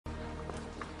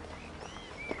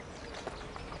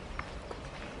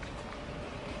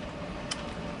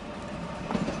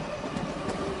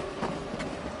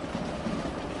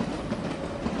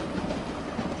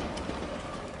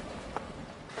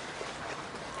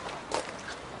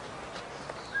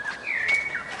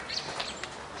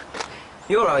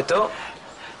You all right, Doc?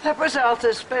 That was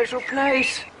Arthur's special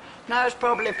place. Now it's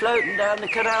probably floating down the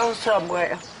canal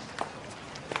somewhere.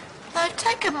 They've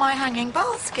taken my hanging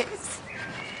baskets.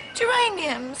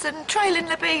 Geraniums and trailing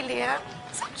lobelia.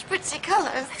 Such pretty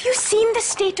colours. Have you seen the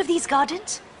state of these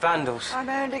gardens? Vandals. I'm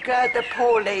only glad that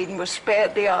Pauline was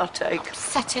spared the heartache.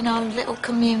 Upsetting our little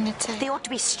community. They ought to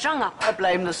be strung up. I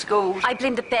blame the schools. I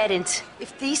blame the parents.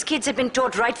 If these kids had been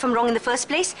taught right from wrong in the first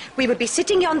place, we would be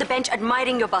sitting here on the bench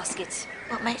admiring your baskets.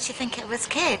 What makes you think it was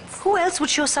kids? Who else would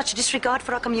show such disregard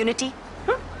for our community?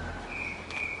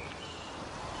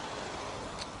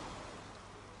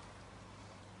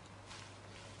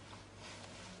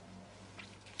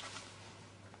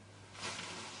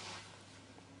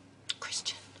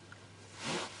 Christian.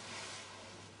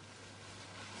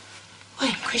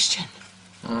 Wait, Christian.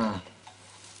 How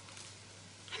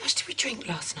much did we drink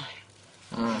last night?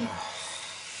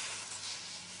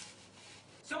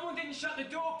 Someone didn't shut the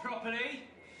door properly.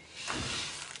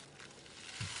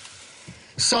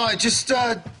 Syed, just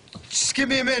give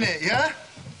me a minute, yeah?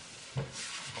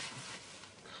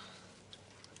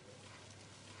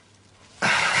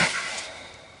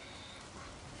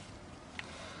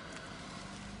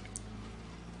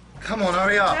 Come on,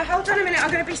 hurry up. Now, hold on a minute, I'm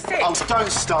going to be sick. Oh,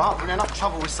 don't start. We're in enough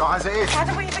trouble with Syed as it is. How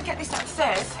do we even get this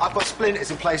upstairs? I've got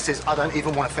splinters in places I don't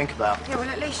even want to think about. Yeah, well,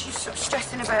 at least you stop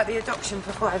stressing about the adoption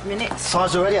for 5 minutes.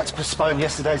 Syed's already had to postpone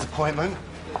yesterday's appointment.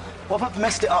 What have I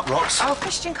messed it up, Rox? Oh,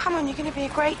 Christian, come on, you're going to be a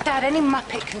great dad. Any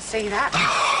muppet can see that.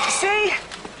 See?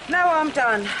 Now I'm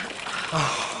done.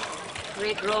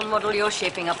 Great role model you're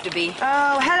shaping up to be.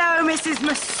 Oh, hello, Mrs.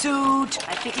 Massoud.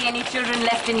 I pity any children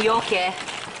left in your care.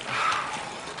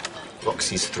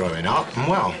 Roxy's throwing up, and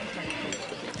well,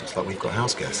 looks like we've got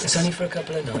house guests. It's only for a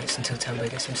couple of nights until Tambo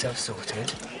gets himself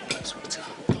sorted. What's up?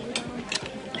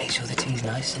 Make sure the tea's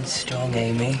nice and strong,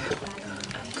 Amy.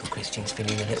 Uncle Christian's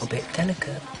feeling a little bit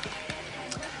delicate.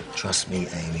 Trust me,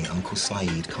 Amy, Uncle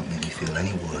Syed can't make me feel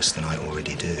any worse than I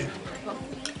already do.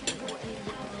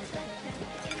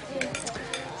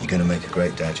 You're gonna make a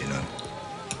great dad, you know.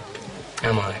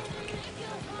 Am I?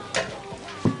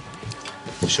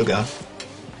 Sugar.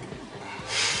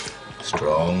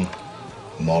 Strong,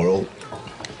 moral,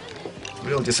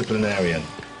 real disciplinarian.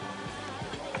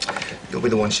 You'll be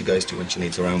the one she goes to when she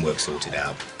needs her own work sorted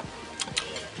out.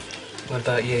 What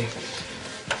about you?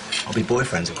 I'll be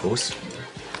boyfriends, of course.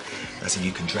 That's if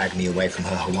you can drag me away from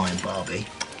her Hawaiian Barbie.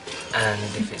 And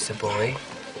if it's a boy?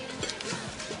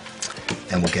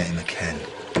 Then we'll get him a Ken.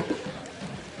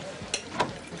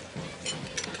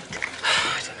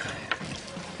 I don't know.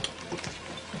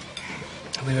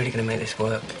 Are we really going to make this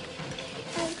work?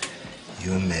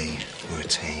 You and me, we're a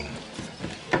team.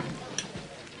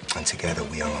 And together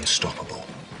we are unstoppable.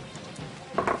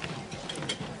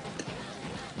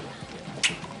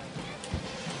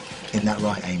 Isn't that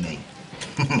right, Amy?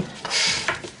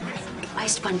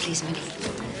 Iced one, please, Maggie.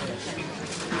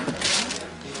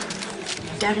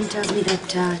 Darren tells me that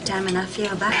Tam and Affie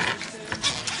are back.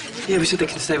 Yeah, we said they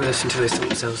can stay with us until they sort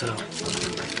themselves out.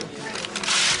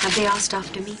 Have they asked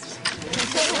after me?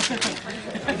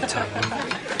 Time.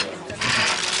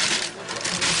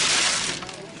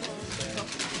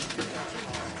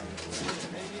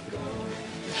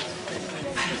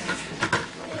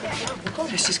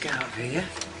 Let's just get out of here, yeah?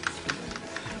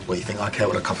 What, you think I care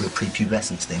what a couple of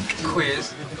prepubescents think?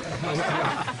 Quiz.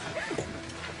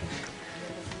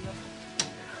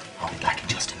 I'll be back in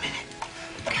just a minute.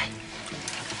 Okay.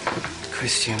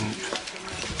 Christian.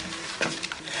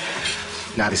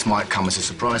 Now, this might come as a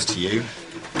surprise to you.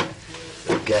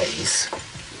 The gays,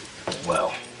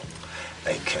 well,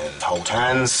 they can hold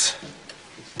hands,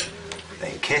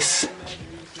 they can kiss,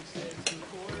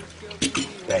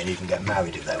 they can even get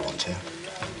married if they want to.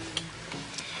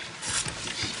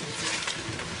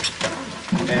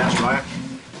 Yeah, that's right.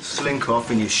 Slink off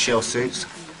in your shell suits.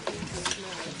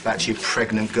 Back to your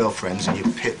pregnant girlfriends and your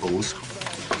pit bulls.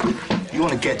 You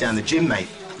want to get down the gym, mate.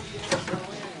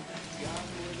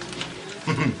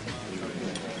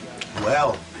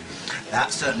 Well,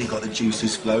 that certainly got the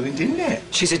juices flowing, didn't it?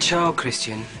 She's a child,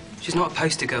 Christian. She's not a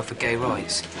poster girl for gay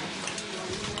rights.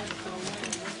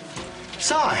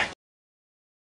 Si,